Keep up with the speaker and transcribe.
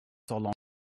Hollande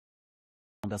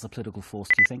as a political force,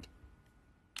 do you think?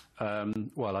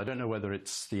 Well, I don't know whether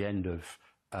it's the end of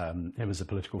him as a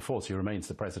political force. He remains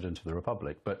the President of the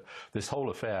Republic. But this whole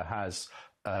affair has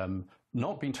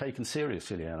not been taken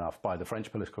seriously enough by the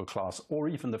French political class or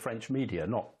even the French media,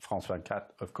 not France 24,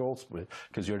 of course,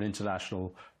 because you're an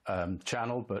international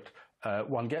channel, but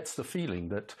one gets the feeling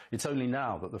that it's only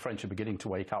now that the French are beginning to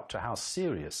wake up to how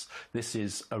serious this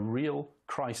is, a real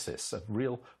crisis, a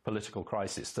real political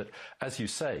crisis that, as you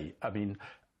say, I mean,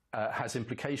 has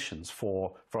implications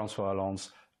for François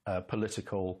Hollande's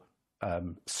political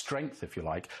strength, if you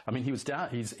like. I mean, he's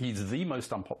the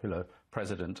most unpopular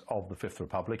president of the Fifth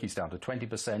Republic. He's down to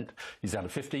 20%. He's down to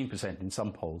 15% in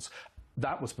some polls.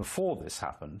 That was before this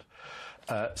happened.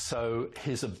 So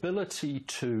his ability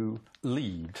to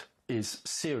lead is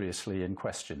seriously in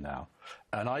question now.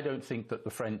 And I don't think that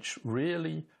the French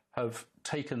really have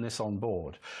taken this on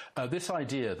board. This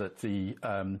idea that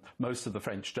most of the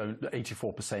French don't,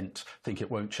 84% think it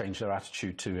won't change their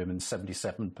attitude to him and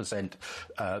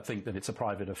 77% think that it's a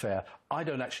private affair. I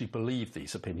don't actually believe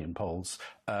these opinion polls.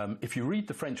 If you read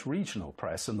the French regional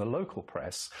press and the local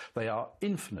press, they are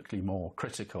infinitely more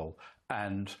critical.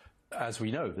 And as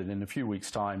we know, that in a few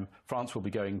weeks' time, France will be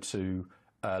going to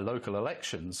local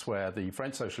elections where the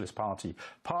French Socialist Party,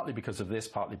 partly because of this,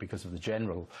 partly because of the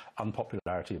general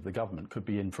unpopularity of the government, could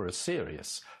be in for a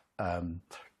serious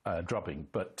drubbing.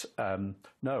 But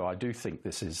no, I do think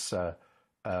this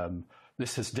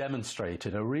has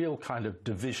demonstrated a real kind of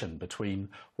division between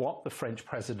what the French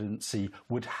presidency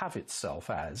would have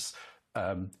itself as.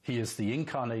 He is the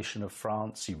incarnation of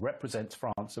France. He represents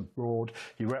France abroad.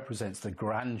 He represents the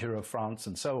grandeur of France,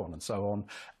 and so on and so on.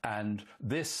 And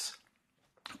this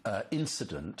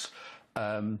incident,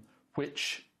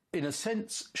 which in a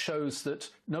sense shows that,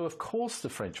 no, of course the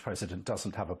French president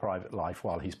doesn't have a private life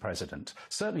while he's president.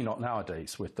 Certainly not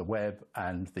nowadays with the web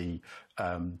and the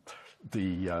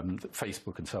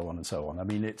Facebook and so on and so on. I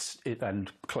mean,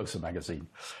 and Closer magazine.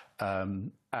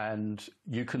 And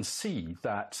you can see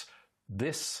that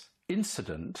this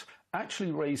incident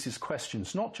actually raises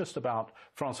questions not just about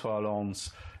François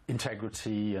Hollande's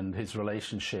integrity and his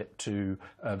relationship to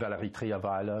Valérie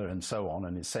Trierweiler and so on,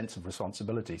 and his sense of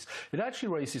responsibilities. It actually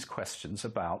raises questions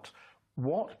about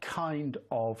what kind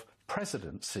of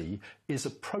presidency is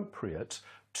appropriate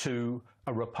to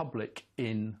a republic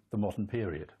in the modern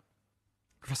period.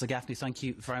 Professor Gaffney, thank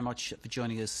you very much for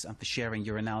joining us and for sharing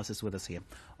your analysis with us here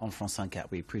on France 24.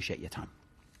 We appreciate your time.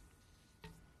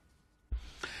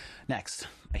 Next,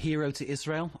 a hero to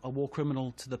Israel, a war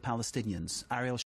criminal to the Palestinians. Ariel